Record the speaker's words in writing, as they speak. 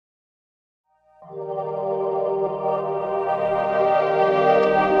Hello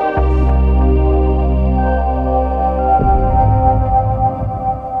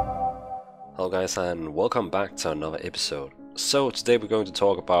guys, and welcome back to another episode. So today we're going to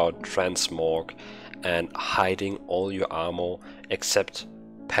talk about Transmog and hiding all your armor except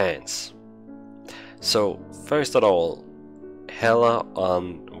pants. So first of all, Hella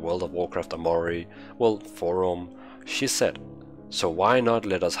on World of Warcraft Amori, forum, she said, so why not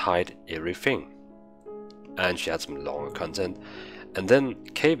let us hide everything? And she had some longer content. And then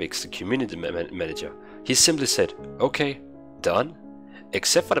Kvix, the community manager, he simply said, okay, done.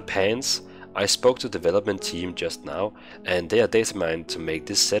 Except for the pants, I spoke to the development team just now, and they are data mined to make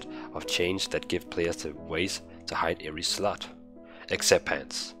this set of change that give players the ways to hide every slot, except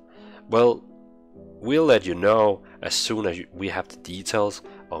pants. Well, we'll let you know as soon as we have the details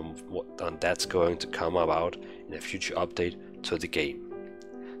on that's going to come about in a future update to the game.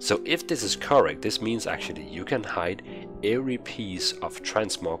 So if this is correct, this means actually you can hide every piece of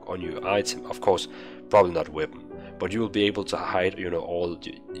transmog on your item. Of course, probably not weapon, but you will be able to hide, you know,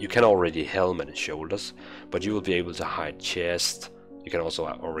 you can already helmet and shoulders, but you will be able to hide chest. You can also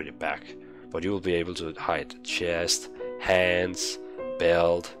already back, but you will be able to hide chest, hands,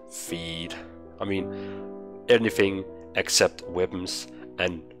 belt, feet. I mean, anything except weapons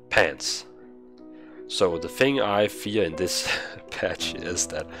and pants. So the thing I fear in this patch is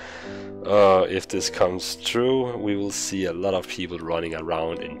that if this comes true, we will see a lot of people running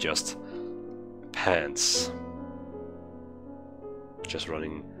around in just pants. Just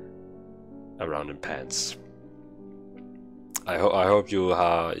running around in pants. I hope you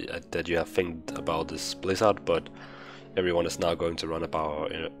that you have think about this blizzard, but everyone is now going to run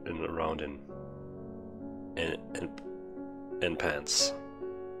about around in pants.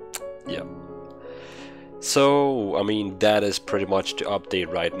 Yeah. So I mean, that is pretty much the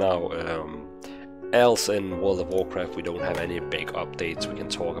update right now. Else in World of Warcraft we don't have any big updates we can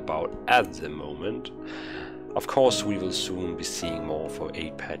talk about at the moment. Of course, we will soon be seeing more for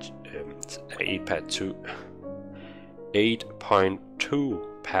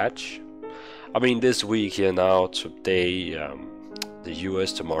 8.2 patch. I mean, this week here now, today, the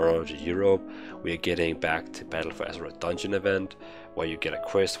US, tomorrow to Europe, we are getting back to Battle for Azeroth dungeon event, where you get a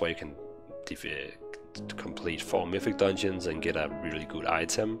quest where you can complete 4 mythic dungeons and get a really good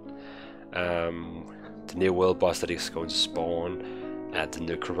item. The new world boss that is going to spawn at the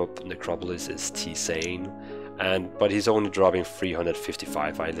Necropolis is T-Sane. But he's only dropping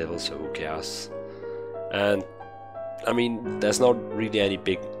 355 eye level, so who cares? And I mean, there's not really any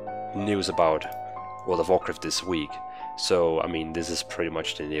big news about World of Warcraft this week, so I mean, this is pretty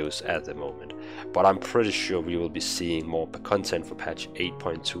much the news at the moment. But I'm pretty sure we will be seeing more content for patch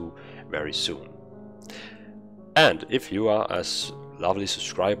 8.2 very soon. And if you are a lovely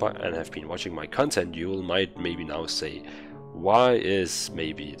subscriber and have been watching my content, you might maybe now say, why is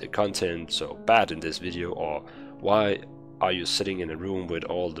maybe the content so bad in this video, or why are you sitting in a room with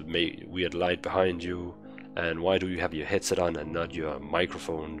all the weird light behind you, and why do you have your headset on and not your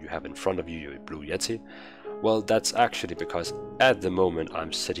microphone you have in front of you, your Blue Yeti? Well, that's actually because at the moment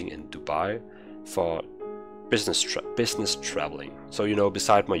I'm sitting in Dubai for business traveling. So, you know,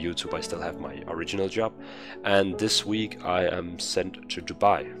 beside my YouTube I still have my original job, and this week I am sent to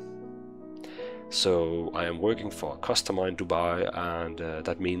Dubai. So I am working for a customer in Dubai, and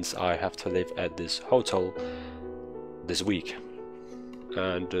that means I have to live at this hotel this week.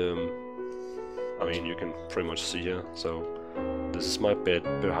 And I mean, you can pretty much see here. So this is my bed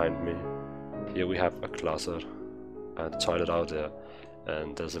behind me. Here we have a closet and a toilet out there,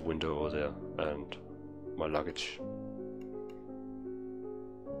 and there's a window over there, and my luggage.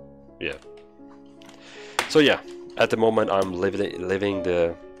 Yeah. So yeah, at the moment I'm living.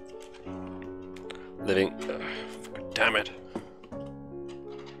 Damn it!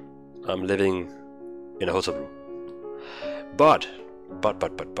 I'm living in a hotel room. But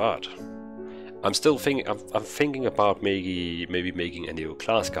I'm still thinking. I'm thinking about maybe making a new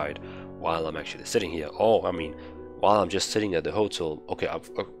class guide while I'm actually sitting here. Oh, I mean, while I'm just sitting at the hotel. Okay,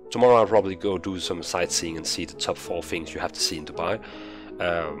 tomorrow I'll probably go do some sightseeing and see the top 4 things you have to see in Dubai.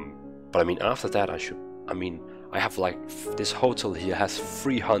 But I mean, after that I have like, this hotel here has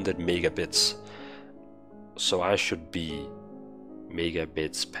 300 megabits. So I should be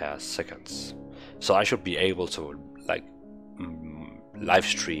megabits per seconds. So I should be able to like live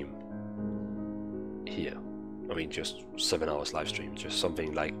stream here. I mean, just 7 hours live stream, just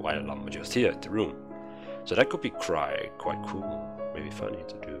something like while I'm just here at the room. So that could be quite cool, maybe funny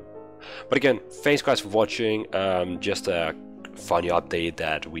to do. But again, thanks guys for watching. Just a funny update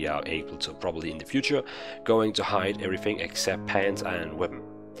that we are able to probably in the future going to hide everything except pants and weapon.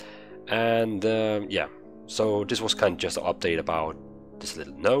 And yeah, so this was kind of just an update about this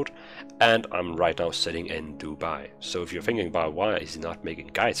little node, and I'm right now sitting in Dubai. So if you're thinking about why is he not making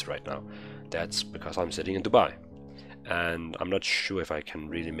guides right now, that's because I'm sitting in Dubai, and I'm not sure if I can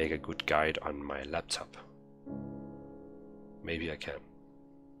really make a good guide on my laptop. Maybe I can,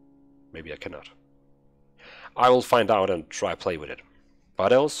 maybe I cannot. I will find out and try play with it,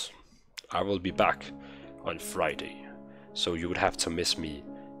 but else I will be back on Friday, so you would have to miss me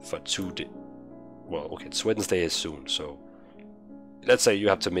for 2 days. Well, okay, it's Wednesday is soon, so let's say you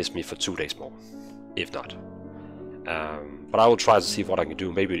have to miss me for 2 days more, if not. But I will try to see what I can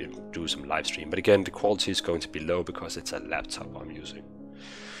do, maybe do some live stream. But again, the quality is going to be low because it's a laptop I'm using.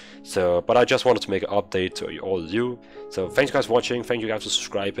 So, but I just wanted to make an update to all of you. So thanks guys for watching, thank you guys for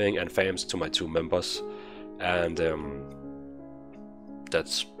subscribing, and thanks to my 2 members. And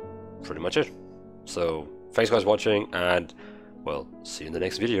that's pretty much it. So thanks guys for watching, and well, see you in the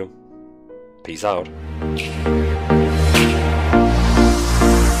next video. Peace out.